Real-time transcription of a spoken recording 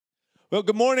Well,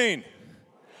 good morning.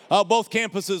 Both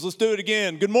campuses, let's do it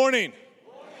again. Good morning.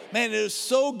 Man, it is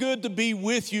so good to be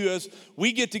with you as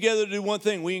we get together to do one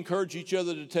thing. We encourage each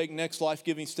other to take next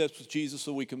life-giving steps with Jesus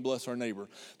so we can bless our neighbor.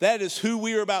 That is who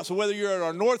we are about. So whether you're at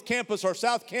our North Campus, our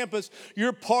South Campus,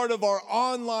 you're part of our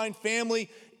online family,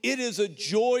 it is a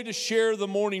joy to share the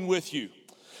morning with you.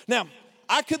 Now,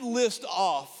 I could list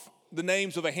off the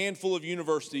names of a handful of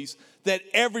universities that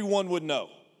everyone would know.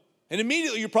 And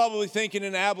immediately you're probably thinking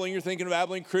in Abilene, you're thinking of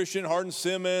Abilene Christian,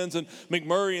 Hardin-Simmons, and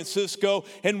McMurray and Cisco.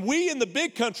 And we in the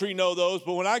big country know those,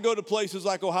 but when I go to places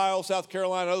like Ohio, South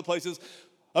Carolina, other places,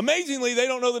 amazingly, they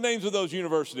don't know the names of those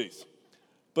universities.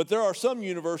 But there are some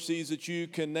universities that you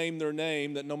can name their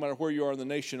name that no matter where you are in the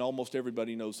nation, almost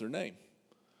everybody knows their name.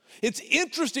 It's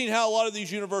interesting how a lot of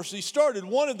these universities started.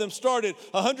 One of them started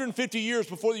 150 years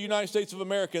before the United States of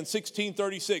America in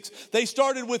 1636. They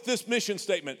started with this mission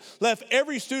statement: let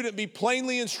every student be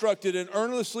plainly instructed and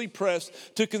earnestly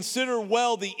pressed to consider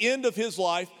well the end of his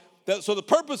life. So the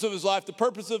purpose of his life, the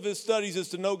purpose of his studies is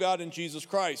to know God and Jesus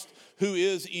Christ, who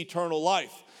is eternal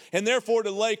life. And therefore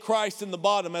to lay Christ in the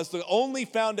bottom as the only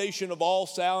foundation of all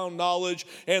sound knowledge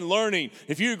and learning.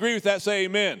 If you agree with that, say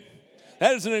amen.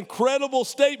 That is an incredible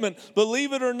statement.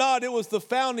 Believe it or not, it was the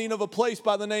founding of a place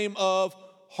by the name of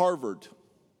Harvard.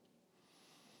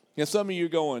 And some of you are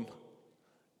going,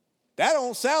 that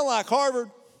don't sound like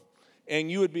Harvard. And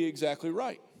you would be exactly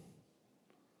right.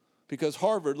 Because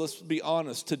Harvard, let's be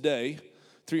honest, today,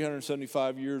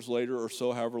 375 years later or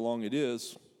so, however long it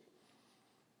is,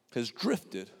 has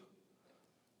drifted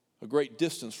a great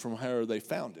distance from where they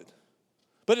founded.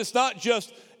 But it's not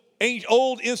just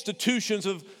old institutions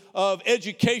of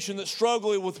education that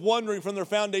struggle with wandering from their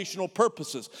foundational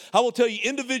purposes. I will tell you,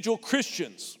 individual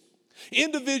Christians,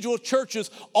 individual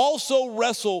churches also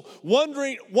wrestle,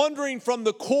 wondering from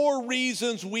the core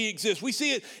reasons we exist. We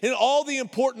see it in all the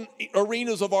important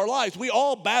arenas of our lives. We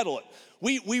all battle it.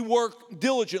 We work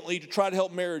diligently to try to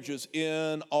help marriages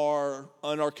in our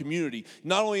community,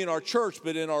 not only in our church,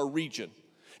 but in our region.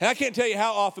 And I can't tell you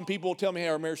how often people will tell me, hey,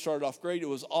 our marriage started off great, it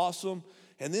was awesome,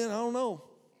 and then, I don't know,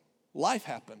 life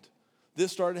happened.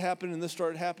 This started happening, and this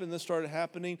started happening, this started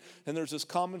happening, and there's this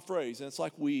common phrase, and it's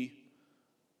like we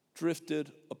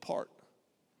drifted apart.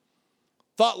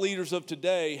 Thought leaders of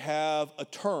today have a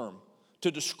term to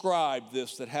describe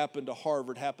this that happened to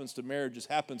Harvard, happens to marriages,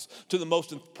 happens to the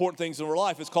most important things in our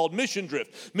life. It's called mission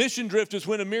drift. Mission drift is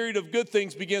when a myriad of good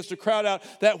things begins to crowd out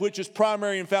that which is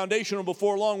primary and foundational.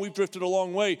 Before long, we've drifted a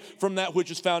long way from that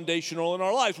which is foundational in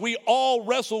our lives. We all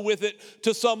wrestle with it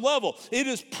to some level. It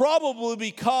is probably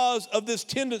because of this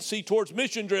tendency towards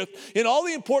mission drift in all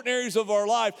the important areas of our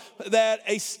life that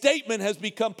a statement has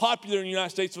become popular in the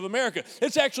United States of America.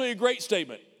 It's actually a great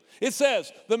statement. It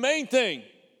says, the main thing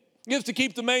is to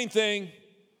keep the main thing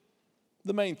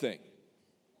the main thing.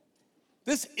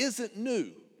 This isn't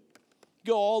new.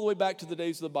 Go all the way back to the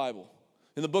days of the Bible.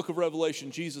 In the book of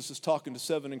Revelation, Jesus is talking to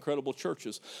 7 incredible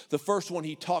churches. The first one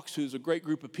he talks to is a great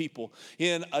group of people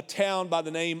in a town by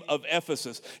the name of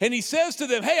Ephesus. And he says to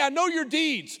them, hey, I know your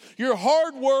deeds, your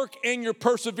hard work, and your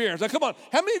perseverance. Now, come on,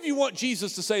 how many of you want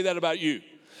Jesus to say that about you?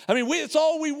 I mean, it's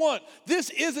all we want.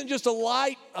 This isn't just a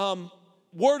light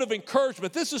word of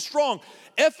encouragement. This is strong.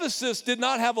 Ephesus did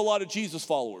not have a lot of Jesus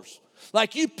followers.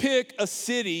 Like you pick a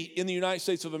city in the United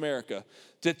States of America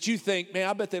that you think, man,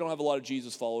 I bet they don't have a lot of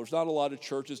Jesus followers, not a lot of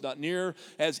churches, not near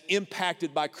as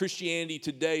impacted by Christianity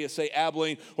today as, say,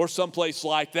 Abilene or someplace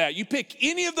like that. You pick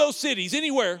any of those cities,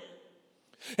 anywhere,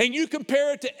 and you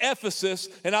compare it to Ephesus,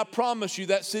 and I promise you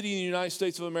that city in the United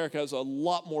States of America has a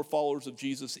lot more followers of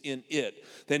Jesus in it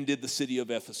than did the city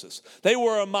of Ephesus. They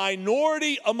were a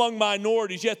minority among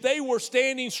minorities, yet they were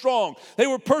standing strong. They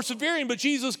were persevering, but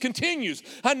Jesus continues.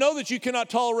 I know that you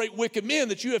cannot tolerate wicked men,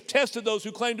 that you have tested those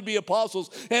who claim to be apostles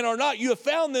and are not. You have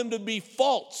found them to be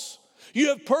false. You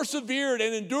have persevered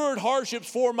and endured hardships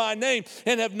for my name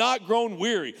and have not grown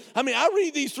weary. I mean, I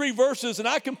read these 3 verses and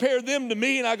I compare them to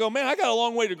me and I go, man, I got a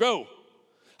long way to go.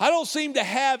 I don't seem to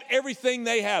have everything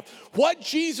they have. What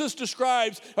Jesus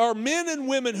describes are men and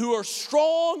women who are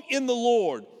strong in the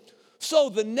Lord. So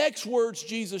the next words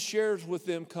Jesus shares with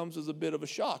them comes as a bit of a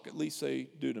shock, at least they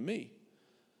do to me.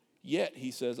 Yet,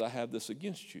 he says, I have this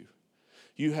against you.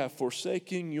 You have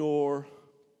forsaken your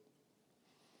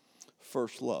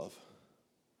first love.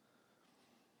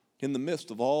 In the midst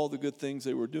of all the good things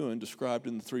they were doing, described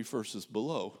in the 3 verses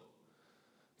below,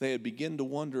 they had begun to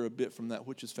wander a bit from that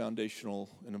which is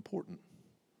foundational and important.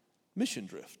 Mission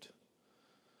drift.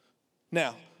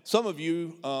 Now, some of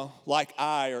you, like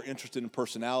I, are interested in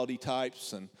personality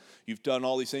types, and you've done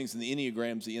all these things, and the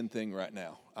Enneagram's the in thing right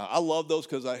now. I love those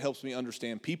because it helps me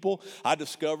understand people. I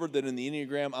discovered that in the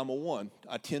Enneagram, I'm a 1.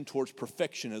 I tend towards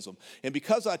perfectionism. And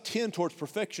because I tend towards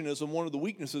perfectionism, one of the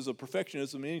weaknesses of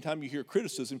perfectionism, anytime you hear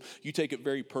criticism, you take it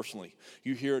very personally.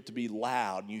 You hear it to be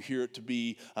loud. You hear it to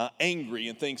be angry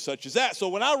and things such as that. So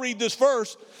when I read this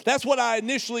verse, that's what I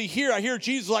initially hear. I hear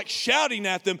Jesus like shouting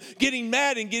at them, getting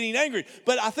mad and getting angry.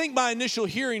 But I think my initial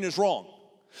hearing is wrong.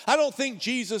 I don't think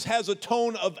Jesus has a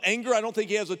tone of anger. I don't think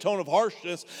he has a tone of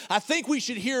harshness. I think we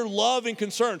should hear love and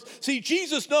concerns. See,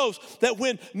 Jesus knows that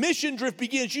when mission drift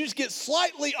begins, you just get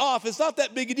slightly off. It's not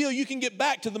that big a deal. You can get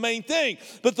back to the main thing.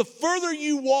 But the further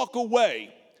you walk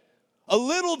away, a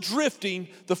little drifting,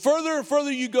 the further and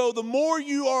further you go, the more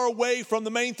you are away from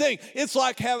the main thing. It's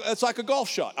like a golf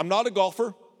shot. I'm not a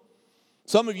golfer.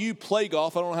 Some of you play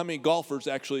golf. I don't know how many golfers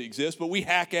actually exist, but we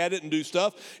hack at it and do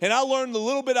stuff. And I learned the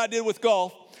little bit I did with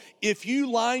golf. If you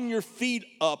line your feet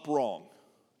up wrong,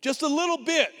 just a little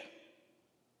bit,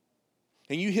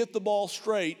 and you hit the ball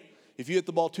straight, if you hit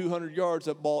the ball 200 yards,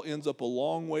 that ball ends up a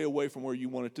long way away from where you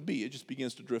want it to be. It just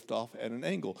begins to drift off at an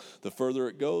angle. The further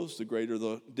it goes, the greater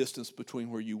the distance between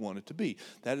where you want it to be.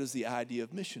 That is the idea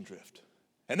of mission drift.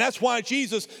 And that's why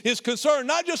Jesus is concerned,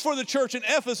 not just for the church in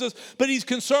Ephesus, but he's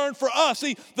concerned for us.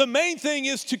 See, the main thing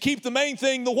is to keep the main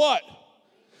thing the what?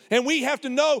 And we have to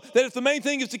know that if the main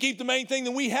thing is to keep the main thing,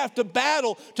 then we have to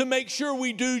battle to make sure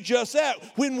we do just that.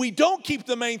 When we don't keep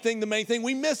the main thing,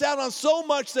 we miss out on so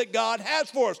much that God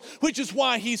has for us, which is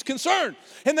why he's concerned.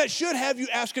 And that should have you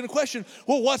asking a question,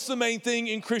 well, what's the main thing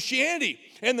in Christianity?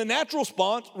 And the natural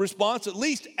response, at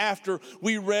least after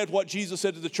we read what Jesus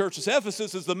said to the church of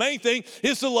Ephesus, is the main thing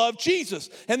is to love Jesus.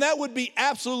 And that would be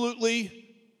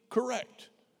absolutely correct.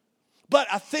 But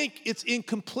I think it's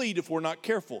incomplete if we're not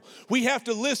careful. We have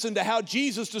to listen to how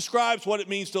Jesus describes what it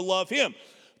means to love him.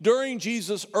 During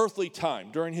Jesus' earthly time,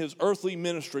 during his earthly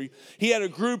ministry, he had a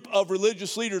group of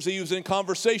religious leaders that he was in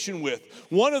conversation with.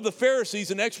 One of the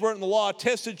Pharisees, an expert in the law,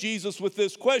 tested Jesus with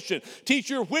this question: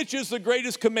 "Teacher, which is the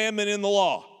greatest commandment in the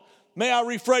law?" May I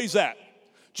rephrase that?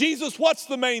 Jesus, what's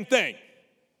the main thing?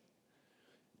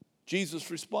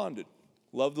 Jesus responded,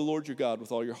 "Love the Lord your God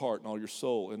with all your heart and all your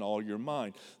soul and all your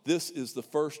mind. This is the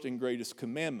first and greatest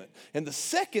commandment. And the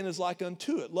second is like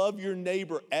unto it. Love your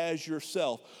neighbor as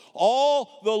yourself."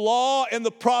 All the law and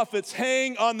the prophets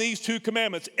hang on these two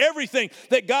commandments. Everything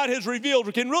that God has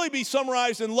revealed can really be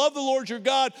summarized in love the Lord your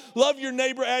God, love your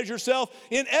neighbor as yourself.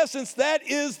 In essence, that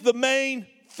is the main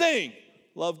thing.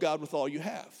 Love God with all you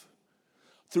have.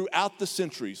 Throughout the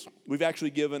centuries, we've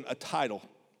actually given a title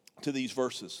to these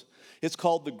verses. It's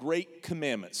called the Great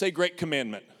Commandment. Say Great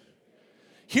Commandment.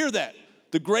 Hear that.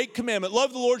 The Great Commandment.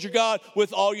 Love the Lord your God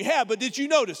with all you have. But did you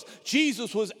notice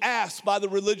Jesus was asked by the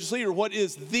religious leader, what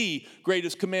is the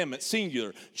greatest commandment?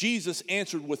 Singular. Jesus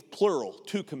answered with plural,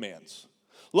 2 commands.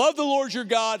 Love the Lord your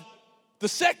God. The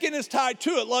second is tied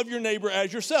to it. Love your neighbor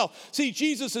as yourself. See,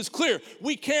 Jesus is clear.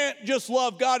 We can't just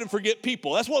love God and forget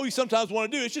people. That's what we sometimes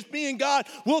want to do. It's just me and God.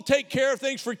 We'll take care of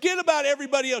things. Forget about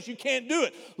everybody else. You can't do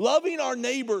it. Loving our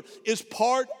neighbor is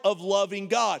part of loving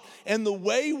God. And the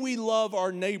way we love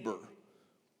our neighbor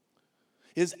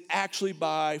is actually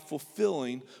by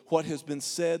fulfilling what has been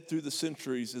said through the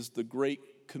centuries as the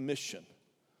Great Commission.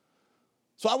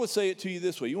 So I would say it to you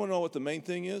this way. You want to know what the main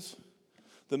thing is?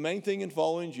 The main thing in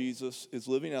following Jesus is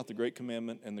living out the Great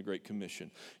Commandment and the Great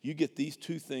Commission. You get these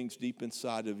 2 things deep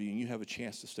inside of you, and you have a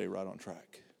chance to stay right on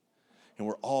track. And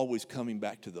we're always coming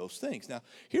back to those things. Now,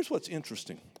 here's what's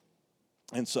interesting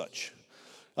and such.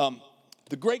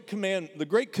 The Great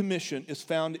Commission is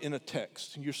found in a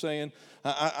text. You're saying,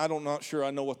 I'm not sure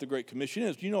I know what the Great Commission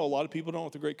is. Do you know a lot of people don't know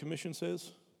what the Great Commission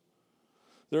says?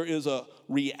 There is a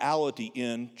reality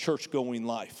in church-going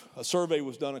life. A survey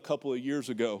was done a couple of years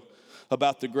ago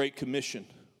about the Great Commission.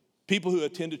 People who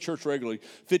attended church regularly,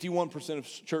 51% of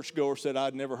churchgoers said,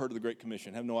 I'd never heard of the Great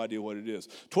Commission, have no idea what it is.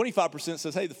 25%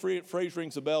 says, hey, the phrase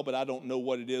rings a bell, but I don't know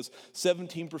what it is.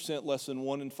 17%, less than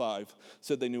 1 in 5,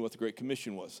 said they knew what the Great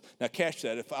Commission was. Now, catch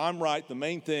that. If I'm right, the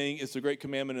main thing is the Great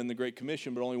Commandment and the Great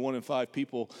Commission, but only 1 in 5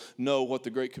 people know what the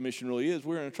Great Commission really is.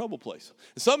 We're in a trouble place.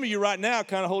 And some of you right now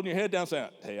kind of holding your head down saying,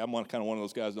 hey, I'm kind of one of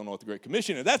those guys who don't know what the Great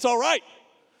Commission is. That's all right.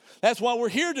 That's why we're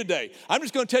here today. I'm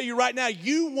just going to tell you right now,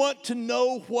 you want to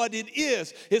know what it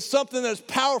is. It's something that's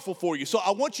powerful for you. So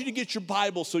I want you to get your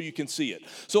Bible so you can see it.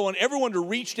 So I want everyone to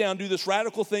reach down, do this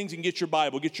radical things, and get your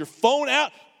Bible. Get your phone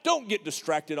out. Don't get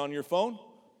distracted on your phone.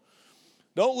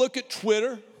 Don't look at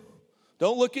Twitter.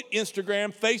 Don't look at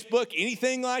Instagram, Facebook,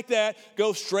 anything like that.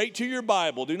 Go straight to your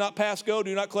Bible. Do not pass go.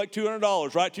 Do not collect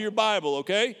 $200. Right to your Bible,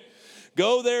 okay?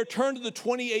 Go there, turn to the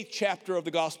 28th chapter of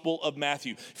the Gospel of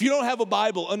Matthew. If you don't have a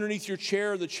Bible, underneath your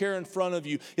chair or the chair in front of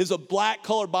you is a black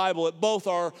colored Bible at both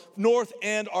our north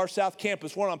and our south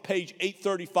campus. We're on page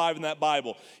 835 in that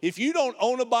Bible. If you don't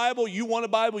own a Bible, you want a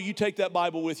Bible, you take that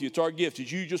Bible with you. It's our gift.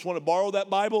 If you just want to borrow that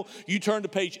Bible, you turn to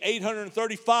page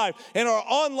 835. And our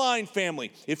online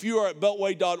family, if you are at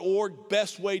beltway.org,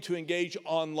 best way to engage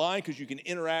online because you can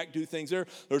interact, do things there.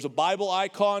 There's a Bible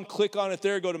icon. Click on it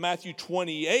there. Go to Matthew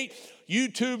 28.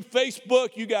 YouTube,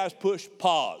 Facebook, you guys push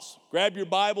pause. Grab your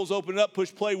Bibles, open it up,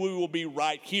 push play. We will be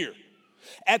right here.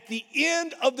 At the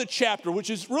end of the chapter, which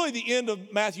is really the end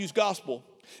of Matthew's gospel,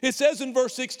 it says in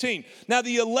verse 16, now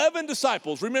the 11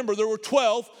 disciples, remember there were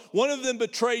 12, one of them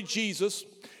betrayed Jesus,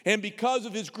 and because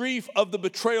of his grief of the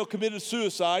betrayal committed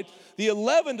suicide. The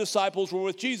 11 disciples were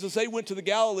with Jesus. They went to the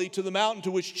Galilee, to the mountain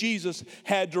to which Jesus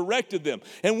had directed them.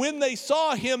 And when they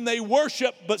saw him, they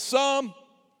worshiped, but some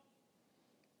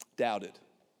doubted.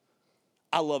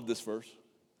 I love this verse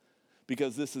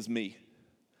because this is me.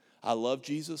 I love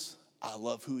Jesus. I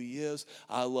love who he is.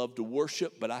 I love to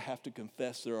worship, but I have to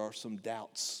confess there are some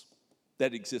doubts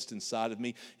that exist inside of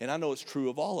me, and I know it's true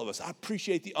of all of us. I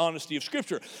appreciate the honesty of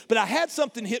Scripture, but I had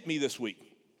something hit me this week.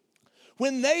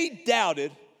 When they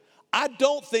doubted, I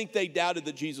don't think they doubted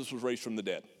that Jesus was raised from the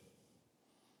dead.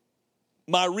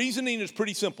 My reasoning is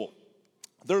pretty simple.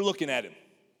 They're looking at him.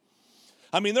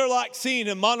 I mean, they're like seeing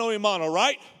him mano a mano,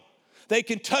 right? They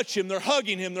can touch him. They're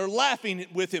hugging him. They're laughing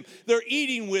with him. They're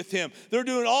eating with him. They're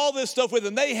doing all this stuff with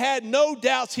him. They had no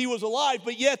doubts he was alive,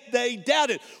 but yet they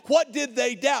doubted. What did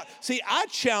they doubt? See, I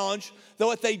challenge that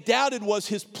what they doubted was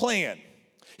his plan,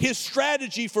 his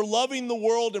strategy for loving the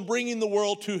world and bringing the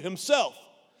world to himself.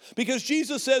 Because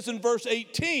Jesus says in verse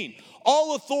 18,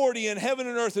 all authority in heaven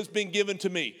and earth has been given to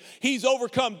me. He's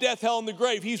overcome death, hell, and the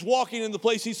grave. He's walking in the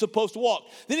place he's supposed to walk.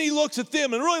 Then he looks at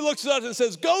them and really looks at us and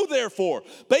says, go therefore.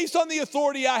 Based on the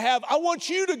authority I have, I want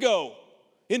you to go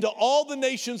into all the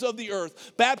nations of the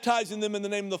earth, baptizing them in the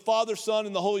name of the Father, Son,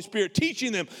 and the Holy Spirit,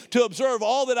 teaching them to observe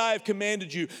all that I have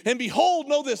commanded you. And behold,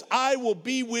 know this, I will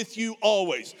be with you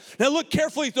always. Now look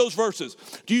carefully at those verses.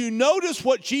 Do you notice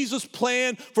what Jesus'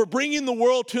 plan for bringing the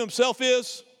world to himself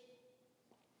is?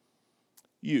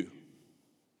 You,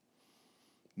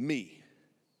 me,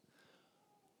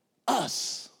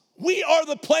 us. We are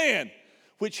the plan,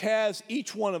 which has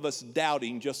each one of us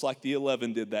doubting just like the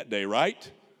 11 did that day,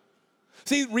 right?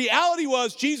 See, reality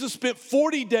was Jesus spent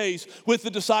 40 days with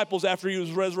the disciples after he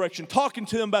was resurrection, talking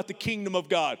to them about the kingdom of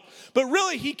God. But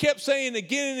really, he kept saying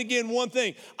again and again one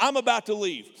thing, I'm about to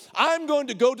leave. I'm going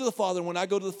to go to the Father. When I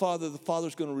go to the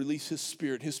Father's going to release his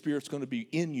Spirit. His Spirit's going to be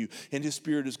in you, and his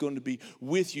Spirit is going to be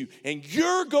with you. And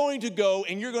you're going to go,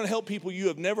 and you're going to help people you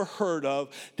have never heard of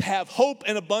to have hope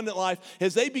and abundant life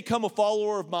as they become a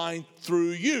follower of mine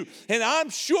through you. And I'm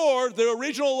sure the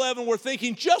original 11 were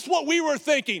thinking just what we were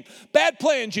thinking. Bad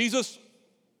plan, Jesus.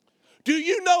 Do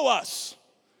you know us?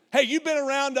 Hey, you've been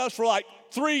around us for like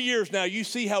 3 years now. You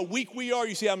see how weak we are.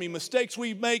 You see how many mistakes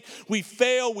we make. We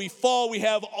fail, we fall, we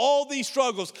have all these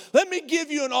struggles. Let me give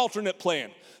you an alternate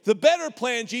plan. The better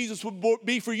plan, Jesus, would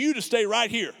be for you to stay right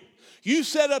here. You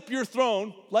set up your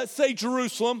throne, let's say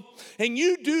Jerusalem, and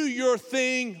you do your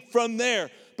thing from there.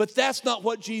 But that's not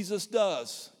what Jesus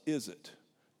does, is it?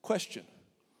 Question.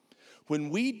 When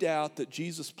we doubt that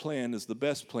Jesus' plan is the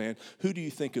best plan, who do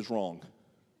you think is wrong?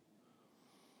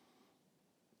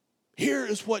 Here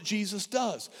is what Jesus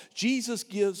does. Jesus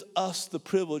gives us the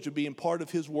privilege of being part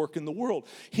of his work in the world.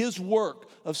 His work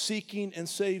of seeking and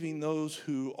saving those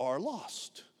who are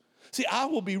lost. See, I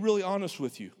will be really honest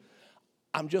with you.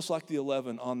 I'm just like the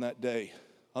 11 on that day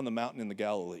on the mountain in the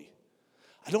Galilee.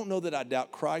 I don't know that I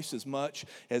doubt Christ as much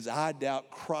as I doubt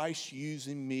Christ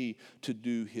using me to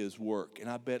do his work. And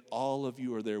I bet all of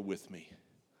you are there with me.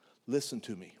 Listen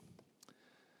to me.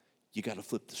 You got to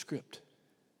flip the script.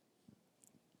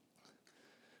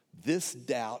 This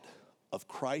doubt of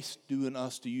Christ doing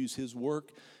us to use his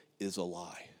work is a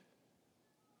lie.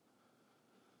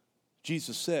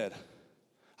 Jesus said,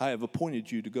 I have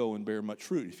appointed you to go and bear much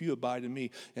fruit. If you abide in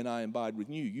me and I abide with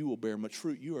you, you will bear much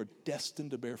fruit. You are destined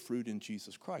to bear fruit in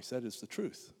Jesus Christ. That is the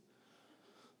truth.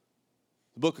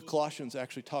 The book of Colossians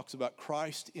actually talks about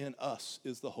Christ in us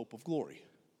is the hope of glory.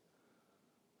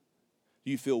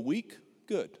 Do you feel weak?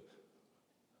 Good.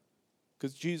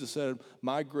 Because Jesus said,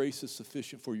 my grace is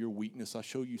sufficient for your weakness. I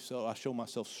show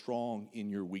myself strong in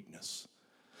your weakness.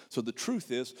 So the truth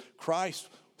is, Christ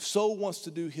so wants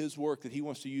to do his work that he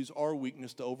wants to use our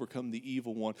weakness to overcome the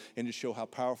evil one and to show how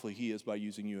powerful he is by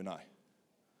using you and I.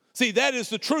 See, that is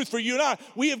the truth for you and I.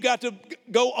 We have got to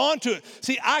go on to it.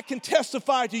 See, I can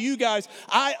testify to you guys.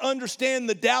 I understand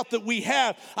the doubt that we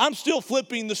have. I'm still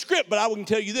flipping the script, but I can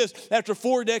tell you this. After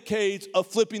 4 decades of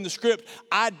flipping the script,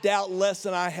 I doubt less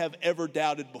than I have ever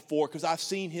doubted before because I've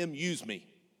seen him use me.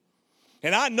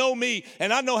 And I know me,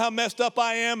 and I know how messed up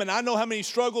I am, and I know how many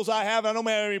struggles I have, and I know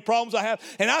how many problems I have,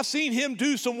 and I've seen him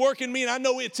do some work in me, and I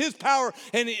know it's his power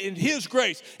and his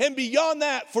grace. And beyond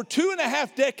that, for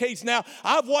 2.5 decades now,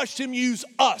 I've watched him use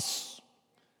us.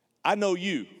 I know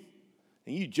you,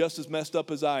 and you just as messed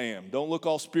up as I am. Don't look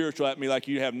all spiritual at me like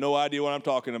you have no idea what I'm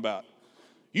talking about.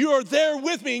 You are there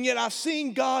with me, and yet I've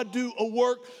seen God do a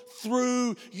work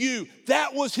through you.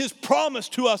 That was his promise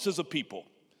to us as a people.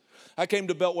 I came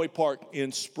to Beltway Park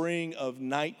in spring of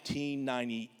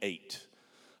 1998.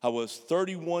 I was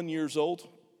 31 years old,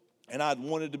 and I'd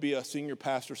wanted to be a senior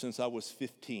pastor since I was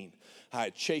 15. I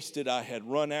had chased it. I had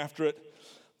run after it.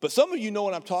 But some of you know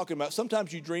what I'm talking about.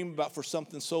 Sometimes you dream about for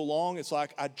something so long, it's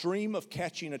like I dream of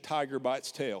catching a tiger by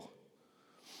its tail.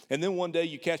 And then one day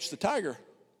you catch the tiger,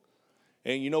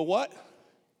 and you know what?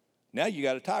 Now you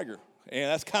got a tiger. And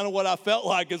that's kind of what I felt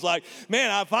like. It's like,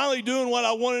 man, I'm finally doing what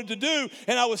I wanted to do.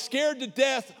 And I was scared to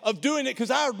death of doing it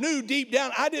because I knew deep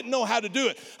down I didn't know how to do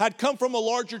it. I'd come from a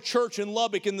larger church in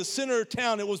Lubbock in the center of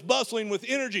town. It was bustling with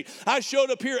energy. I showed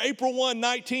up here April 1,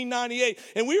 1998,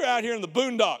 and we were out here in the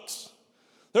boondocks.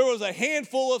 There was a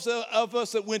handful of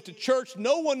us that went to church.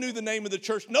 No one knew the name of the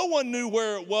church. No one knew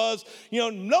where it was.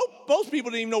 Most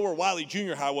people didn't even know where Wiley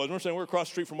Junior High was. We're saying we're across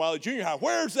the street from Wiley Junior High.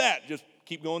 Where's that? Just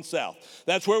keep going south.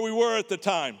 That's where we were at the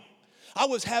time. I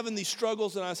was having these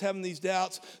struggles and I was having these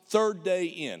doubts. Third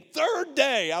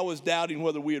day, I was doubting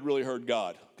whether we had really heard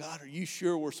God. God, are you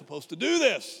sure we're supposed to do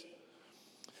this?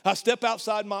 I step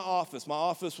outside my office. My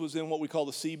office was in what we call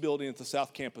the C building at the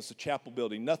South Campus, the chapel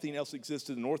building. Nothing else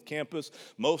existed in the North Campus.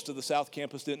 Most of the South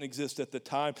Campus didn't exist at the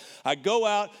time. I go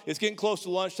out. It's getting close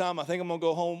to lunchtime. I think I'm going to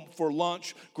go home for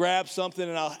lunch, grab something,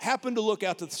 and I happen to look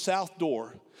out to the south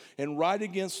door. And right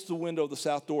against the window of the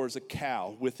south door is a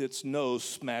cow with its nose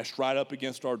smashed right up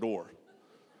against our door.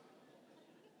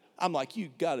 I'm like, you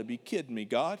got to be kidding me,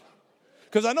 God.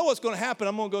 Because I know what's going to happen.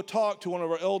 I'm going to go talk to one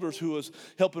of our elders who was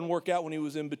helping work out when he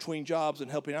was in between jobs and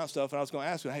helping out stuff. And I was going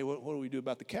to ask him, hey, what do we do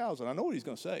about the cows? And I know what he's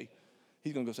going to say.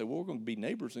 He's going to go say, well, we're going to be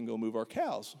neighbors and go move our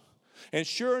cows. And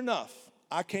sure enough,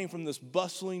 I came from this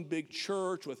bustling big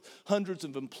church with hundreds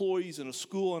of employees and a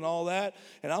school and all that.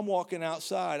 And I'm walking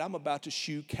outside. I'm about to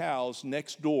shoe cows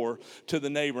next door to the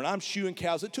neighbor. And I'm shoeing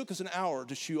cows. It took us an hour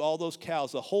to shoe all those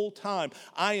cows. The whole time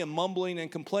I am mumbling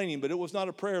and complaining, but it was not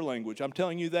a prayer language. I'm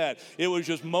telling you that. It was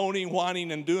just moaning,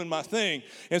 whining, and doing my thing.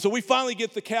 And so we finally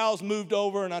get the cows moved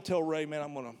over. And I tell Ray, man,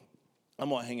 I'm going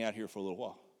to hang out here for a little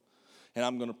while. And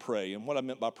I'm going to pray. And what I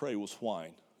meant by pray was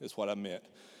whine. Is what I meant.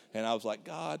 And I was like,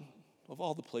 God, of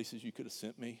all the places you could have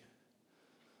sent me,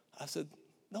 I said,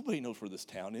 nobody knows where this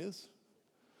town is.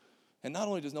 And not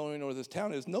only does nobody know where this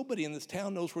town is, nobody in this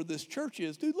town knows where this church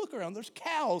is. Dude, look around. There's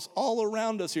cows all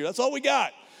around us here. That's all we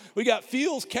got. We got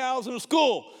fields, cows, and a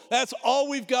school. That's all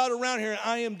we've got around here. And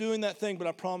I am doing that thing, but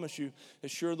I promise you,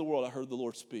 as sure of the world, I heard the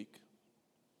Lord speak.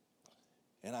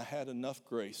 And I had enough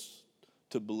grace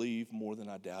to believe more than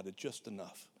I doubted, just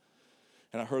enough.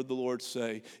 And I heard the Lord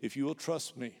say, if you will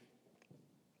trust me,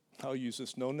 I'll use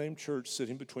this no-name church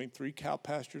sitting between 3 cow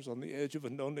pastures on the edge of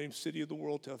a no-name city of the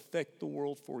world to affect the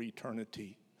world for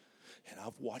eternity. And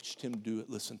I've watched him do it.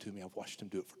 Listen to me. I've watched him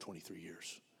do it for 23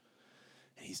 years.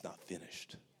 And he's not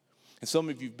finished. And some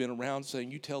of you have been around saying,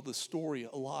 you tell this story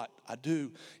a lot. I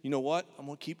do. You know what? I'm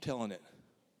going to keep telling it.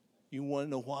 You want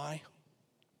to know why?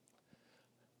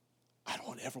 I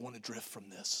don't ever want to drift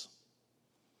from this.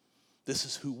 This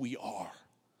is who we are.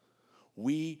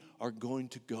 We are going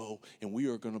to go and we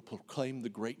are going to proclaim the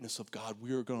greatness of God.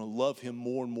 We are going to love him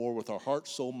more and more with our heart,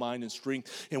 soul, mind, and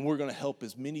strength. And we're going to help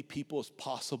as many people as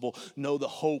possible know the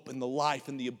hope and the life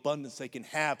and the abundance they can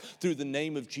have through the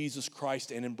name of Jesus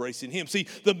Christ and embracing him. See,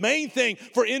 the main thing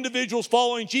for individuals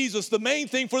following Jesus, the main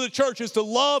thing for the church is to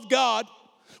love God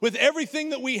with everything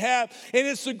that we have, and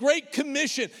it's the Great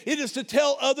Commission. It is to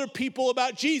tell other people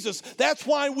about Jesus. That's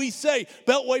why we say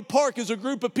Beltway Park is a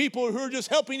group of people who are just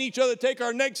helping each other take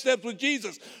our next steps with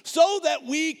Jesus so that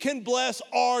we can bless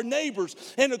our neighbors.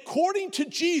 And according to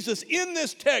Jesus, in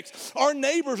this text, our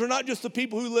neighbors are not just the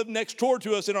people who live next door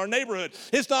to us in our neighborhood.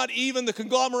 It's not even the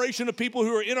conglomeration of people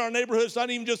who are in our neighborhood. It's not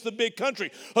even just the big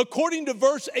country. According to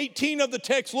verse 18 of the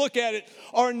text, look at it.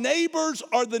 Our neighbors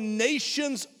are the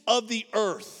nations of the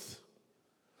earth.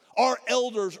 Our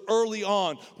elders early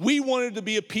on, we wanted to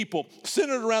be a people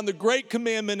centered around the Great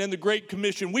Commandment and the Great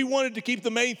Commission. We wanted to keep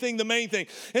the main thing the main thing.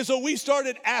 And so we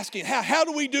started asking, how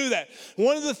do we do that?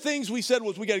 One of the things we said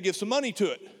was we got to give some money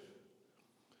to it.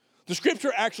 The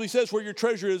scripture actually says where your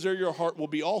treasure is, there your heart will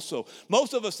be also.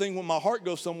 Most of us think when my heart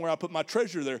goes somewhere, I put my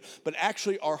treasure there. But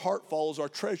actually, our heart follows our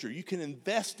treasure. You can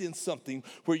invest in something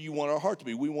where you want our heart to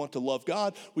be. We want to love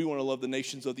God. We want to love the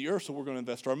nations of the earth, so we're going to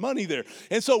invest our money there.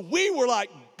 And so we were like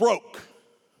broke.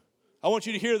 I want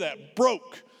you to hear that,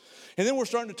 broke. And then we're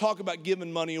starting to talk about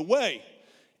giving money away.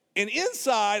 And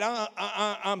inside,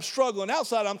 I'm struggling.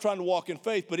 Outside, I'm trying to walk in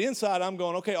faith. But inside, I'm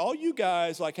going, okay, all you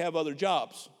guys like have other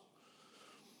jobs.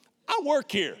 I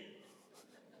work here.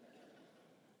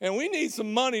 And we need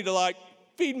some money to like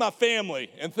feed my family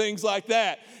and things like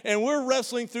that. And we're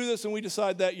wrestling through this, and we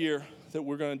decide that year that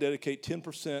we're going to dedicate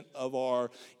 10% of our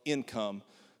income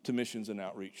to missions and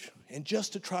outreach. And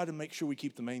just to try to make sure we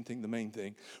keep the main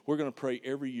thing, we're going to pray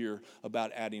every year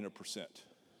about adding 1%.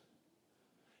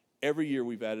 Every year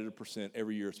we've added 1%.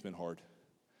 Every year it's been hard.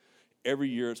 Every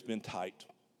year it's been tight.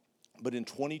 But in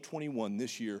 2021,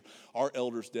 this year, our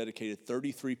elders dedicated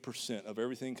 33% of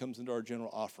everything that comes into our general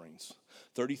offerings.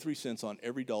 33 cents on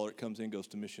every dollar that comes in goes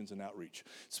to missions and outreach.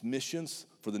 It's missions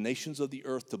for the nations of the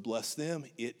earth to bless them.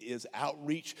 It is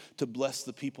outreach to bless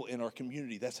the people in our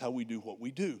community. That's how we do what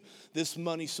we do. This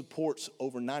money supports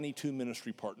over 92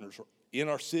 ministry partners in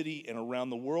our city and around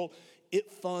the world. It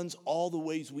funds all the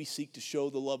ways we seek to show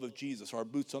the love of Jesus, our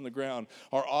boots on the ground,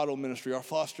 our auto ministry, our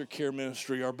foster care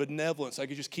ministry, our benevolence. I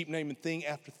could just keep naming thing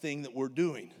after thing that we're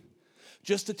doing.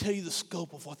 Just to tell you the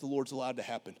scope of what the Lord's allowed to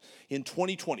happen. In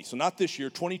 2020, so not this year,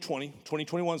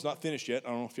 2021 is not finished yet.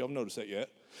 I don't know if y'all have noticed that yet.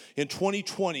 In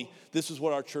 2020, this is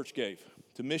what our church gave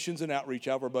to missions and outreach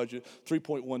out of our budget,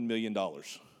 $3.1 million.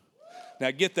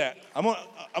 Now get that. I'm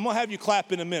gonna have you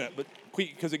clap in a minute, but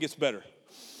quick, because it gets better.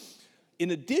 In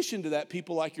addition to that,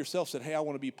 people like yourself said, hey, I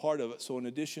want to be part of it. So in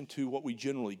addition to what we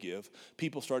generally give,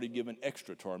 people started giving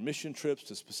extra to our mission trips,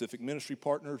 to specific ministry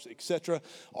partners, etc.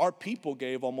 Our people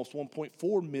gave almost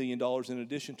 $1.4 million in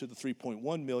addition to the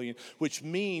 $3.1 million, which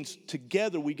means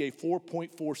together we gave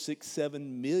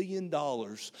 $4.467 million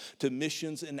to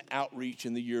missions and outreach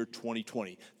in the year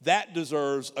 2020. That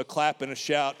deserves a clap and a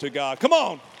shout to God. Come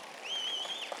on.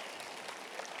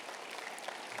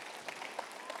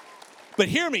 But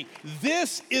hear me,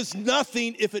 this is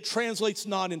nothing if it translates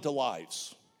not into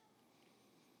lives.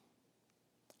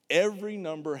 Every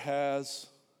number has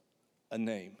a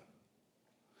name.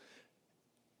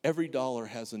 Every dollar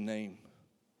has a name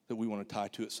that we want to tie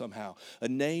to it somehow. A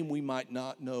name we might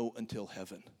not know until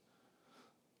heaven.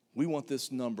 We want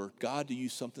this number, God, to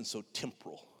use something so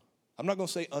temporal. I'm not going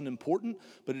to say unimportant,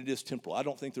 but it is temporal. I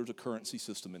don't think there's a currency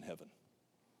system in heaven.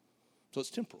 So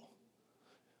it's temporal.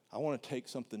 I want to take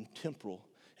something temporal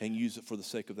and use it for the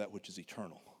sake of that which is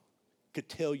eternal. Could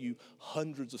tell you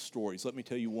hundreds of stories. Let me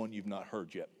tell you one you've not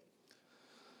heard yet.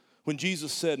 When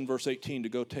Jesus said in verse 18 to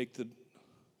go take the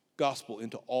gospel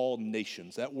into all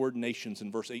nations, that word nations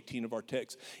in verse 18 of our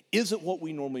text isn't what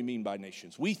we normally mean by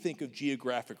nations. We think of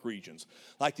geographic regions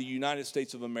like the United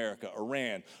States of America,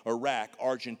 Iran, Iraq,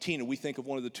 Argentina. We think of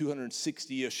one of the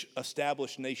 260-ish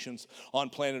established nations on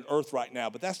planet Earth right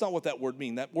now, but that's not what that word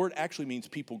means. That word actually means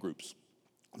people groups.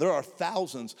 There are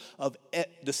thousands of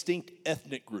distinct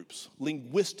ethnic groups,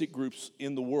 linguistic groups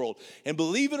in the world. And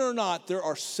believe it or not, there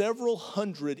are several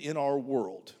hundred in our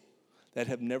world that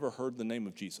have never heard the name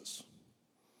of Jesus.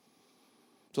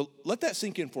 So let that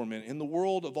sink in for a minute. In the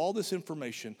world of all this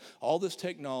information, all this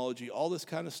technology, all this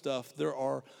kind of stuff, there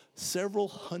are several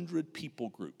hundred people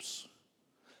groups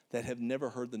that have never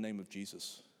heard the name of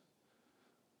Jesus.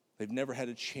 They've never had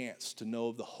a chance to know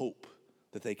of the hope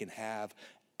that they can have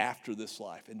after this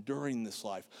life and during this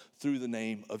life through the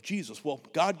name of Jesus. Well,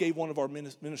 God gave one of our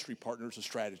ministry partners a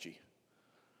strategy.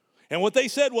 And what they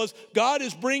said was, God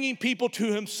is bringing people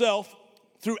to himself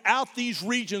throughout these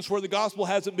regions where the gospel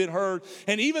hasn't been heard.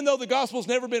 And even though the gospel's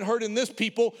never been heard in this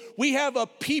people, we have a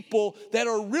people that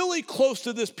are really close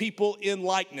to this people in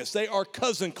likeness. They are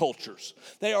cousin cultures.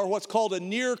 They are what's called a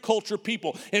near culture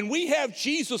people. And we have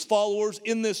Jesus followers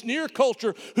in this near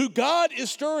culture who God is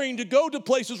stirring to go to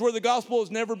places where the gospel has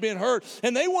never been heard.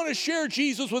 And they want to share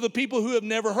Jesus with the people who have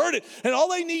never heard it. And all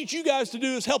they need you guys to do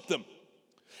is help them.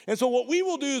 And so what we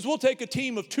will do is we'll take a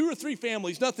team of 2 or 3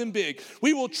 families, nothing big.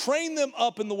 We will train them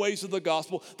up in the ways of the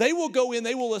gospel. They will go in,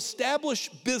 they will establish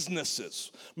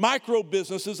businesses, micro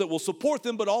businesses that will support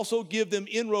them, but also give them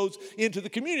inroads into the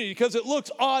community, because it looks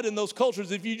odd in those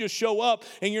cultures if you just show up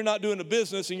and you're not doing a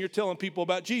business and you're telling people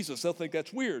about Jesus. They'll think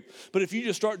that's weird. But if you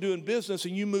just start doing business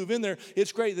and you move in there,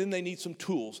 it's great. Then they need some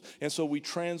tools. And so we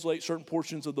translate certain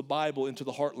portions of the Bible into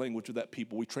the heart language of that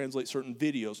people. We translate certain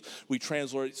videos. We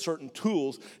translate certain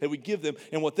tools that we give them,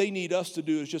 and what they need us to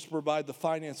do is just provide the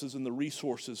finances and the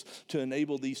resources to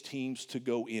enable these teams to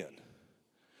go in.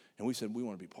 And we said, we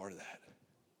want to be part of that.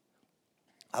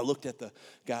 I looked at the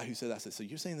guy who said, I said, so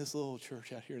you're saying this little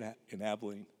church out here in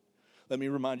Abilene? Let me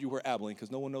remind you where Abilene,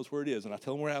 because no one knows where it is, and I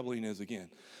tell them where Abilene is again.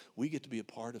 We get to be a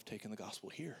part of taking the gospel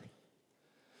here.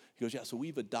 He goes, yeah, so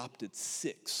we've adopted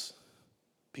 6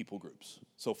 people groups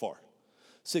so far.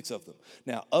 6 of them.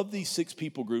 Now, of these 6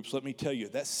 people groups, let me tell you,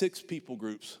 that 6 people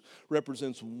groups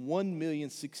represents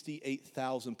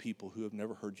 1,068,000 people who have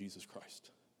never heard Jesus Christ.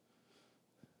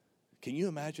 Can you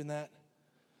imagine that?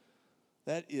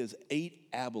 That is 8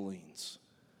 Abilenes.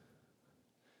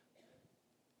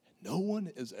 No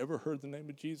one has ever heard the name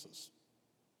of Jesus.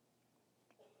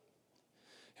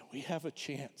 And we have a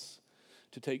chance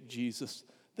to take Jesus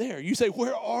there. You say,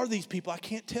 where are these people? I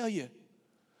can't tell you.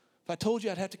 If I told you,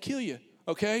 I'd have to kill you.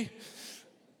 Okay?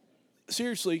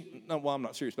 Seriously, well, I'm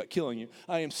not serious about killing you.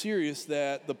 I am serious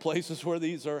that the places where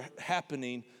these are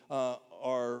happening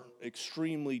are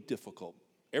extremely difficult.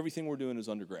 Everything we're doing is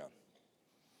underground.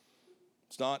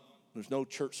 There's no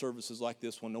church services like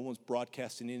this one. No one's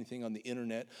broadcasting anything on the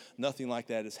internet. Nothing like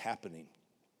that is happening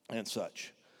and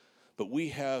such. But we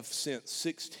have sent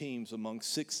 6 teams among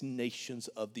 6 nations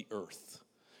of the earth.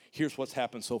 Here's what's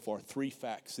happened so far. 3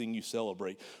 facts, thing you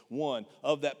celebrate. 1,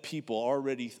 of that people,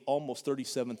 already almost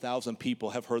 37,000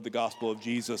 people have heard the gospel of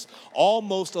Jesus.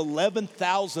 Almost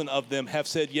 11,000 of them have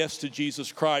said yes to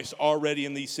Jesus Christ already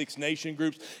in these 6 nation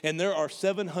groups. And there are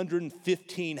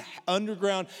 715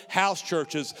 underground house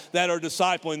churches that are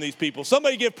discipling these people.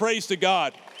 Somebody give praise to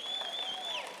God.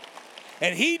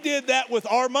 And he did that with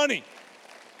our money.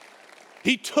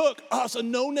 He took us, a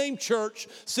no-name church,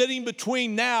 sitting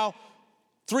between now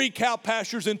 3 cow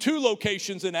pastures in 2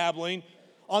 locations in Abilene,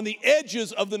 on the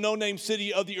edges of the no-name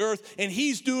city of the earth, and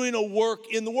he's doing a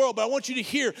work in the world. But I want you to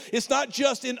hear, it's not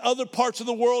just in other parts of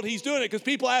the world he's doing it, because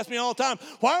people ask me all the time,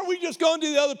 why aren't we just going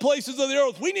to the other places of the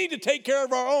earth? We need to take care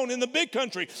of our own in the big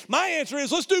country. My answer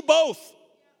is, let's do both.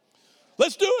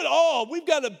 Let's do it all. We've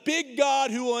got a big God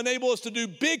who will enable us to do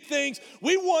big things.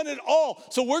 We want it all.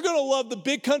 So we're going to love the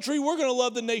big country. We're going to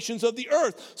love the nations of the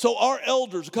earth. So our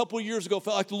elders a couple of years ago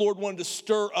felt like the Lord wanted to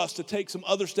stir us to take some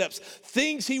other steps,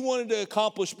 things he wanted to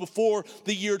accomplish before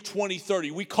the year 2030.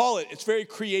 We call it, it's a very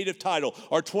creative title,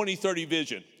 our 2030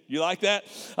 vision. You like that?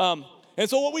 And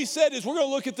so what we said is we're going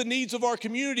to look at the needs of our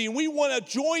community, and we want to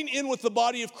join in with the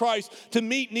body of Christ to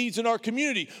meet needs in our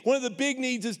community. One of the big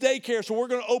needs is daycare, so we're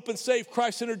going to open safe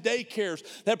Christ-centered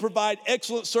daycares that provide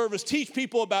excellent service, teach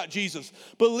people about Jesus.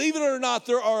 Believe it or not,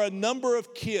 there are a number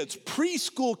of kids,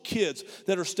 preschool kids,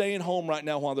 that are staying home right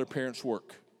now while their parents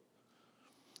work.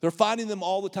 They're finding them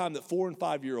all the time that 4- and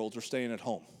 5-year-olds are staying at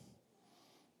home.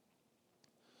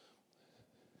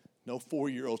 No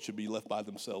 4-year-old should be left by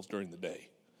themselves during the day.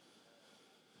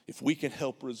 If we can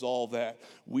help resolve that,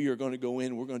 we are going to go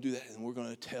in, we're going to do that, and we're going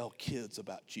to tell kids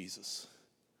about Jesus.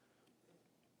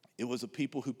 It was the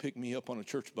people who picked me up on a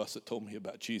church bus that told me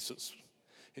about Jesus.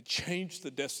 It changed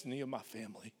the destiny of my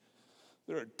family.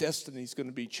 There are destinies going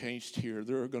to be changed here.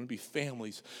 There are going to be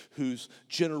families whose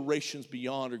generations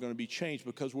beyond are going to be changed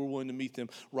because we're willing to meet them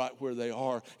right where they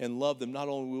are and love them. Not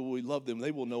only will we love them,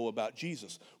 they will know about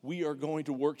Jesus. We are going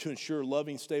to work to ensure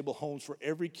loving, stable homes for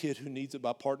every kid who needs it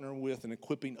by partnering with and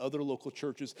equipping other local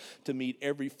churches to meet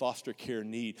every foster care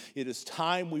need. It is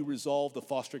time we resolve the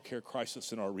foster care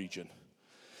crisis in our region.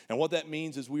 And what that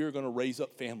means is we are going to raise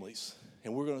up families.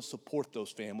 And we're going to support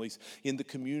those families in the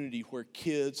community where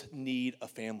kids need a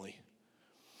family.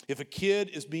 If a kid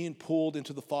is being pulled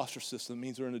into the foster system, it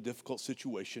means they're in a difficult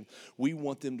situation. We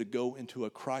want them to go into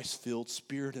a Christ-filled,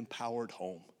 Spirit-empowered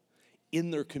home in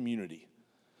their community.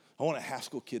 I want a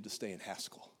Haskell kid to stay in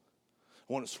Haskell.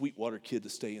 I want a Sweetwater kid to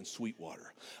stay in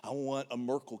Sweetwater. I want a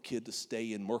Merkel kid to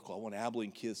stay in Merkel. I want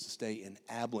Abilene kids to stay in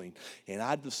Abilene. And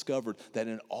I discovered that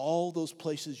in all those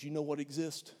places, you know what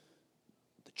exists?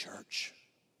 The church.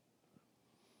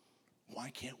 Why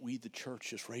can't we, the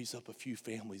church, just raise up a few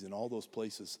families in all those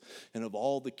places? And of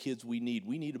all the kids we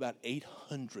need about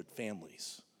 800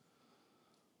 families.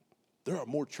 There are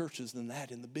more churches than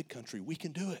that in the big country. We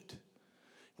can do it.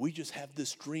 We just have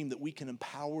this dream that we can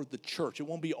empower the church. It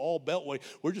won't be all Beltway.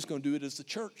 We're just going to do it as the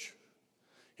church.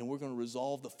 And we're going to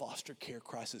resolve the foster care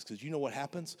crisis. Because you know what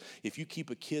happens? If you keep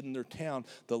a kid in their town,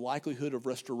 the likelihood of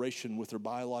restoration with their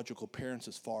biological parents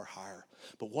is far higher.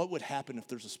 But what would happen if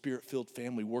there's a spirit-filled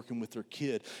family working with their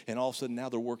kid, and all of a sudden now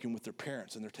they're working with their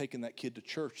parents, and they're taking that kid to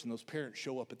church, and those parents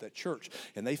show up at that church,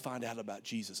 and they find out about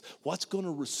Jesus? What's going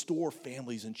to restore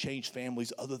families and change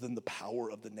families other than the power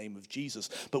of the name of Jesus?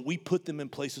 But we put them in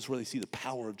places where they see the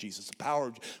power of Jesus.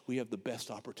 We have the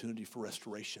best opportunity for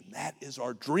restoration. That is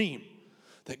our dream,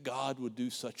 that God would do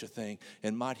such a thing,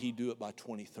 and might he do it by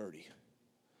 2030.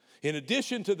 In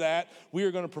addition to that, we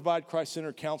are going to provide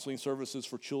Christ-centered counseling services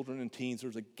for children and teens.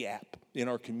 There's a gap in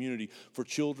our community for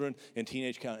children and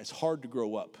teenage counseling. It's hard to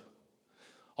grow up.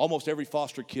 Almost every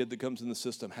foster kid that comes in the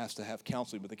system has to have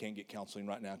counseling, but they can't get counseling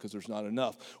right now because there's not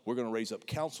enough. We're going to raise up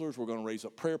counselors. We're going to raise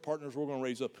up prayer partners. We're going to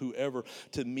raise up whoever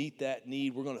to meet that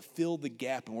need. We're going to fill the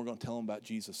gap, and we're going to tell them about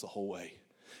Jesus the whole way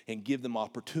and give them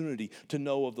opportunity to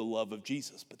know of the love of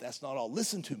Jesus. But that's not all.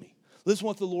 Listen to me. Listen to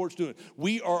what the Lord's doing.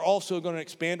 We are also going to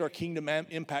expand our kingdom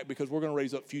impact because we're going to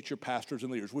raise up future pastors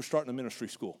and leaders. We're starting a ministry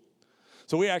school.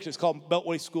 So it's called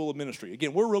Beltway School of Ministry.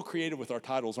 Again, we're real creative with our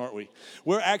titles, aren't we?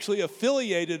 We're actually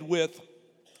affiliated with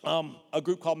a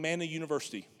group called Manna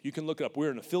University. You can look it up.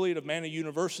 We're an affiliate of Manna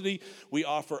University. We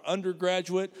offer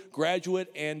undergraduate, graduate,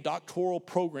 and doctoral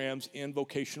programs in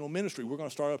vocational ministry. We're going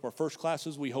to start up our first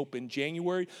classes, we hope, in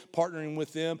January, partnering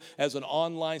with them as an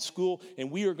online school,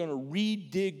 and we are going to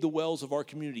redig the wells of our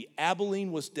community.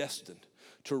 Abilene was destined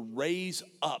to raise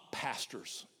up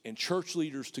pastors and church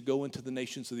leaders to go into the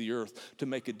nations of the earth to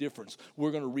make a difference.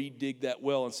 We're going to redig that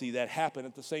well and see that happen.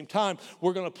 At the same time,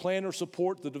 we're going to plan or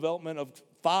support the development of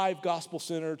 5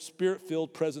 gospel-centered,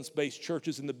 spirit-filled, presence-based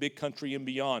churches in the big country and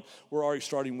beyond. We're already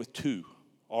starting with 2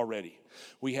 already.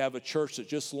 We have a church that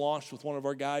just launched with one of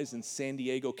our guys in San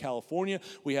Diego, California.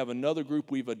 We have another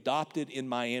group we've adopted in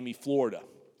Miami, Florida.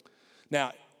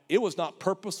 Now, it was not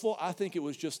purposeful. I think it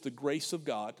was just the grace of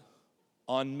God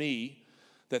on me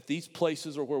that these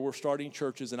places are where we're starting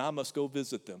churches, and I must go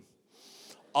visit them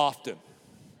often.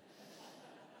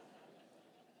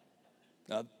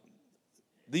 Now,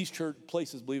 these church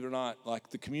places, believe it or not, like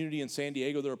the community in San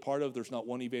Diego they're a part of, there's not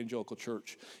one evangelical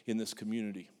church in this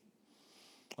community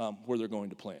where they're going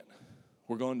to plant.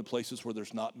 We're going to places where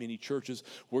there's not many churches.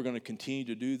 We're going to continue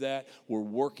to do that. We're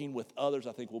working with others.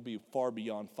 I think we'll be far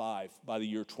beyond 5 by the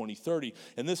year 2030.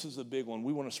 And this is a big one.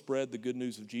 We want to spread the good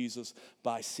news of Jesus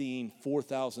by seeing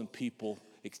 4,000 people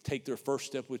take their first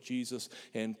step with Jesus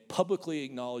and publicly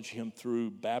acknowledge him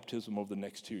through baptism over the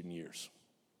next 2 years.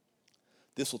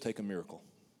 This will take a miracle.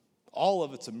 All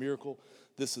of it's a miracle.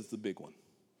 This is the big one.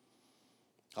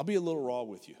 I'll be a little raw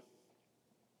with you.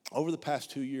 Over the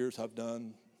past 2 years, I've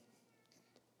done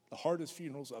the hardest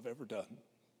funerals I've ever done.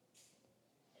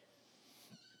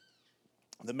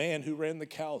 The man who ran the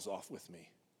cows off with me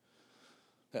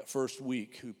that first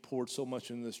week, who poured so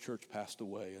much into this church, passed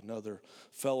away. Another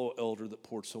fellow elder that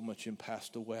poured so much in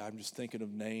passed away. I'm just thinking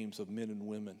of names of men and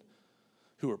women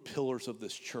who are pillars of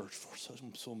this church for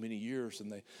so many years,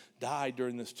 and they died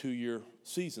during this 2-year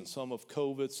season, some of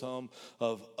COVID, some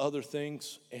of other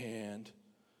things, and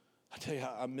I tell you,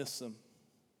 I miss them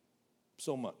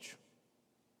so much.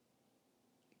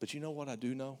 But you know what I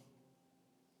do know?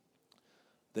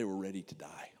 They were ready to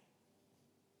die.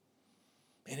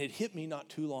 And it hit me not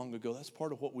too long ago. That's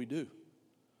part of what we do.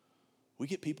 We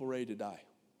get people ready to die.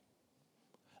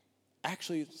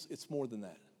 Actually, it's more than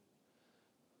that.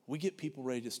 We get people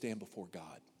ready to stand before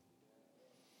God.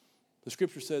 The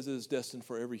scripture says it is destined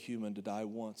for every human to die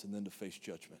once and then to face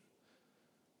judgment.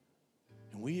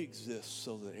 And we exist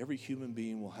so that every human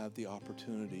being will have the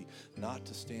opportunity not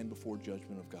to stand before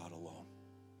judgment of God alone.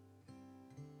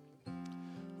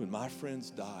 When my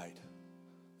friends died,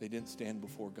 they didn't stand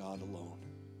before God alone.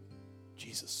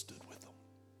 Jesus stood with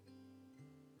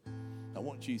them. I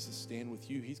want Jesus to stand with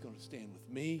you. He's going to stand with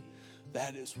me.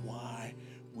 That is why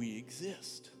we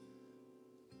exist.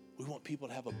 We want people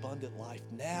to have abundant life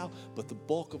now, but the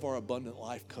bulk of our abundant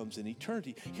life comes in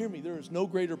eternity. Hear me, there is no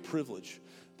greater privilege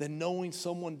than knowing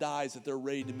someone dies that they're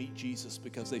ready to meet Jesus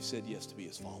because they've said yes to be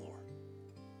his follower.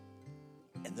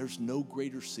 And there's no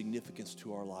greater significance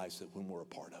to our lives than when we're a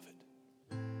part of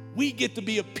it. We get to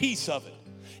be a piece of it.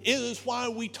 It is why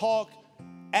we talk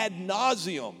ad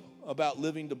nauseum about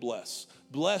living to bless.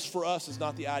 Bless for us is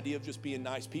not the idea of just being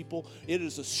nice people. It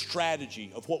is a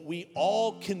strategy of what we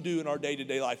all can do in our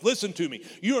day-to-day life. Listen to me.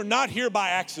 You are not here by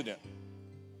accident.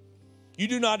 You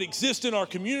do not exist in our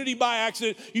community by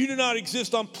accident. You do not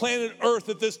exist on planet Earth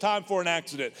at this time for an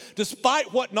accident.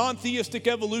 Despite what non-theistic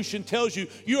evolution tells you,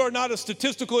 you are not a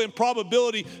statistical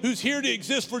improbability who's here to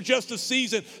exist for just a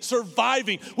season,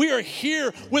 surviving. We are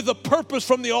here with a purpose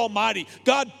from the Almighty.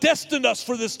 God destined us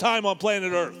for this time on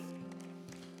planet Earth.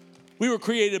 We were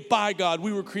created by God.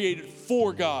 We were created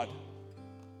for God.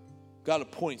 God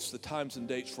appoints the times and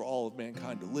dates for all of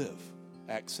mankind to live,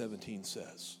 Acts 17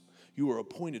 says. You are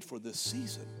appointed for this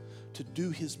season to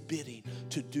do his bidding,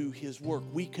 to do his work.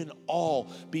 We can all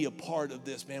be a part of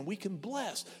this, man. We can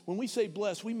bless. When we say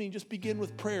bless, we mean just begin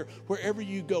with prayer. Wherever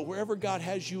you go, wherever God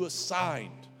has you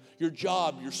assigned, your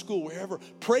job, your school, wherever,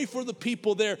 pray for the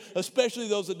people there, especially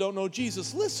those that don't know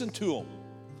Jesus. Listen to them.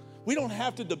 We don't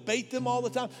have to debate them all the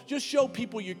time. Just show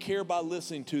people you care by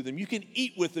listening to them. You can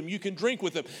eat with them. You can drink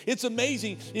with them. It's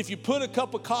amazing if you put a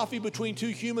cup of coffee between two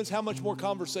humans, how much more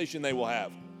conversation they will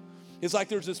have. It's like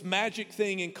there's this magic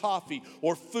thing in coffee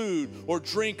or food or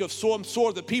drink of some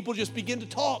sort that people just begin to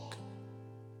talk.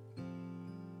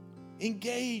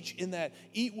 Engage in that.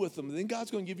 Eat with them. And then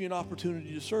God's going to give you an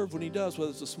opportunity to serve when he does,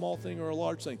 whether it's a small thing or a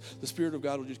large thing. The Spirit of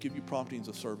God will just give you promptings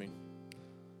of serving.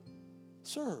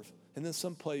 Serve. And then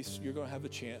someplace you're going to have a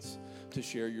chance to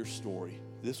share your story.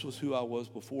 This was who I was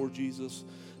before Jesus.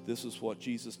 This is what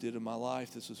Jesus did in my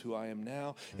life. This is who I am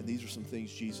now. And these are some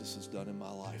things Jesus has done in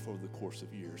my life over the course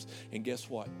of years. And guess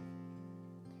what?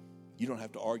 You don't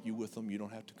have to argue with them. You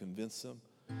don't have to convince them.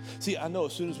 See, I know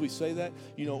as soon as we say that,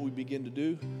 you know what we begin to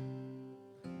do?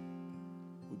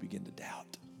 We begin to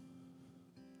doubt.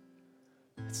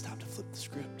 It's time to flip the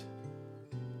script.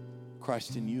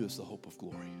 Christ in you is the hope of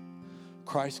glory.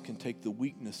 Christ can take the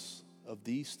weakness of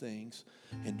these things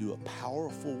and do a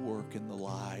powerful work in the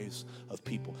lives of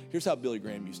people. Here's how Billy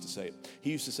Graham used to say it.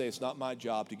 He used to say, it's not my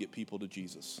job to get people to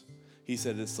Jesus. He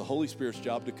said, it's the Holy Spirit's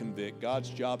job to convict, God's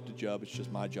job to judge, it's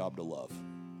just my job to love.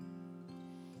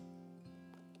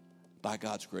 By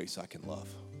God's grace, I can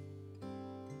love.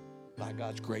 By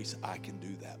God's grace, I can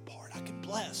do that part. I can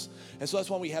bless. And so that's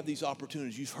why we have these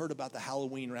opportunities. You've heard about the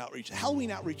Halloween outreach. The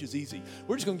Halloween outreach is easy.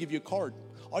 We're just going to give you a card.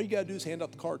 All you got to do is hand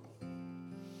out the card.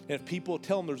 And if people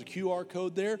tell them there's a QR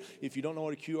code there, if you don't know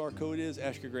what a QR code is,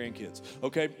 ask your grandkids.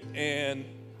 Okay? And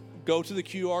go to the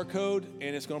QR code,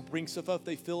 and it's going to bring stuff up.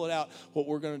 They fill it out. What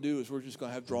we're going to do is we're just going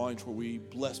to have drawings where we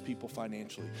bless people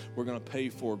financially. We're going to pay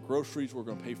for groceries. We're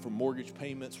going to pay for mortgage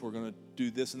payments. We're going to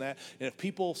do this and that. And if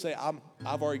people say,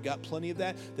 I've already got plenty of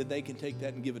that, then they can take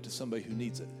that and give it to somebody who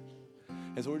needs it.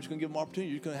 And so we're just going to give them opportunity.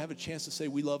 You're going to have a chance to say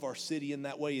we love our city in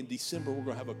that way. In December, we're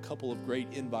going to have a couple of great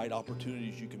invite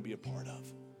opportunities you can be a part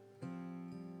of.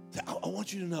 I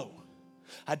want you to know.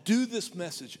 I do this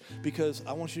message because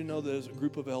I want you to know that as a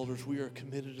group of elders, we are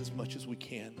committed as much as we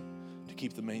can to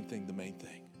keep the main thing the main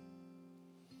thing.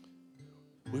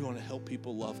 We want to help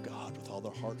people love God with all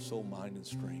their heart, soul, mind, and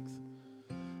strength.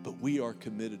 But we are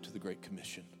committed to the Great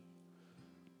Commission.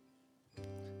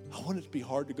 I want it to be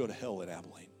hard to go to hell in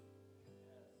Abilene.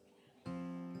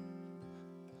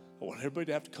 I want everybody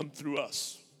to have to come through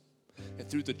us. And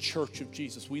through the church of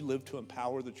Jesus, we live to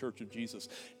empower the church of Jesus.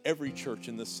 Every church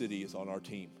in this city is on our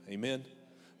team. Amen?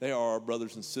 They are our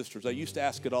brothers and sisters. I used to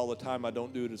ask it all the time. I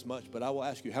don't do it as much. But I will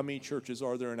ask you, how many churches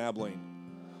are there in Abilene?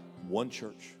 One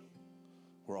church.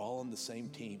 We're all on the same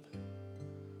team.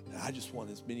 And I just want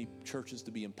as many churches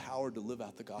to be empowered to live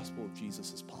out the gospel of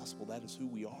Jesus as possible. That is who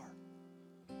we are.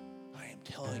 I am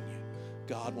telling you.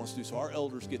 God wants to do so. Our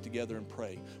elders get together and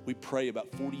pray. We pray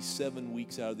about 47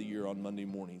 weeks out of the year on Monday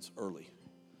mornings early.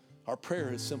 Our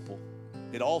prayer is simple.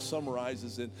 It all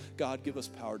summarizes in God, give us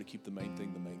power to keep the main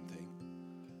thing the main thing.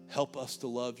 Help us to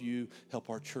love you, help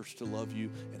our church to love you,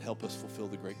 and help us fulfill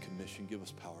the Great Commission. Give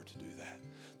us power to do that.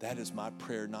 That is my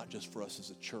prayer, not just for us as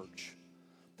a church.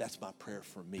 That's my prayer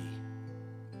for me.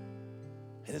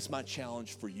 And it's my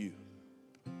challenge for you.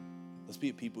 Let's be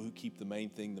a people who keep the main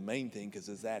thing, because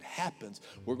as that happens,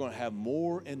 we're going to have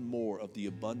more and more of the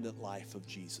abundant life of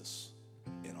Jesus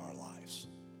in our lives.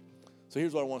 So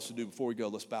here's what I want us to do before we go.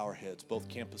 Let's bow our heads, both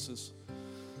campuses.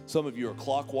 Some of you are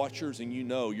clock watchers, and you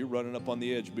know you're running up on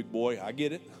the edge, big boy. I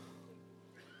get it.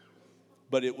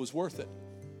 But it was worth it.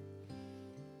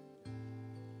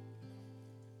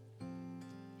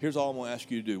 Here's all I'm going to ask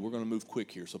you to do. We're going to move quick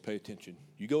here, so pay attention.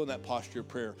 You go in that posture of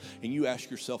prayer, and you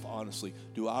ask yourself honestly,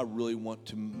 do I really want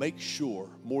to make sure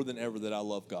more than ever that I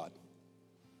love God?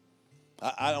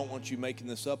 I don't want you making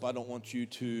this up. I don't want you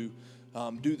to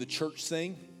do the church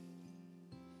thing.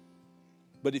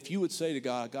 But if you would say to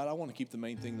God, God, I want to keep the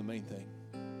main thing the main thing.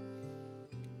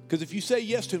 Because if you say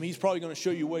yes to him, he's probably going to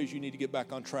show you ways you need to get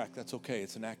back on track. That's okay.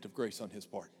 It's an act of grace on his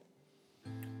part.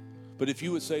 But if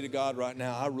you would say to God right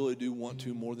now, I really do want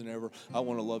to more than ever. I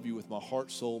want to love you with my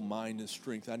heart, soul, mind, and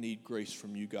strength. I need grace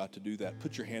from you, God, to do that.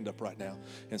 Put your hand up right now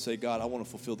and say, God, I want to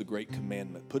fulfill the great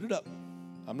commandment. Put it up.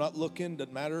 I'm not looking.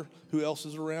 Doesn't matter who else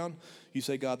is around. You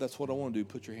say, God, that's what I want to do.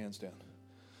 Put your hands down.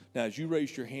 Now, as you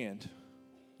raise your hand,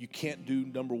 you can't do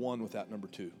number one without number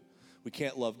two. We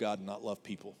can't love God and not love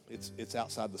people. It's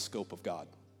outside the scope of God.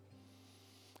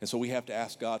 And so we have to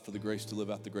ask God for the grace to live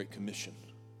out the Great Commission,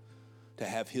 to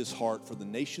have his heart for the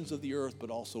nations of the earth, but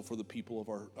also for the people of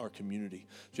our community,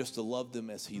 just to love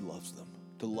them as he loves them,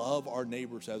 to love our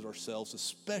neighbors as ourselves,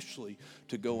 especially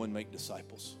to go and make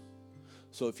disciples.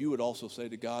 So if you would also say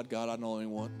to God, God, I not only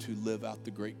want to live out the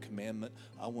great commandment,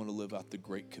 I want to live out the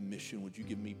great commission. Would you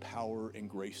give me power and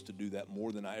grace to do that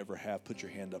more than I ever have? Put your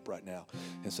hand up right now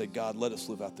and say, God, let us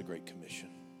live out the great commission.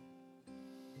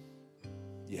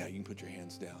 Yeah, you can put your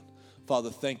hands down.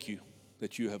 Father, thank you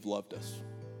that you have loved us.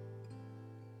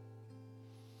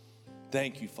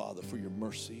 Thank you, Father, for your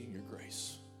mercy and your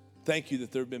grace. Thank you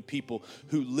that there have been people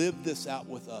who lived this out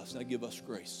with us. Now give us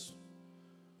grace.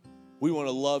 We want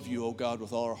to love you, oh God,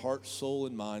 with all our heart, soul,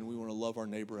 and mind. We want to love our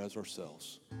neighbor as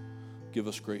ourselves. Give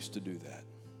us grace to do that.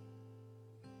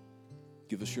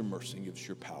 Give us your mercy and give us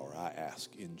your power, I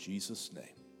ask in Jesus'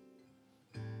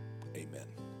 name.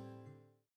 Amen.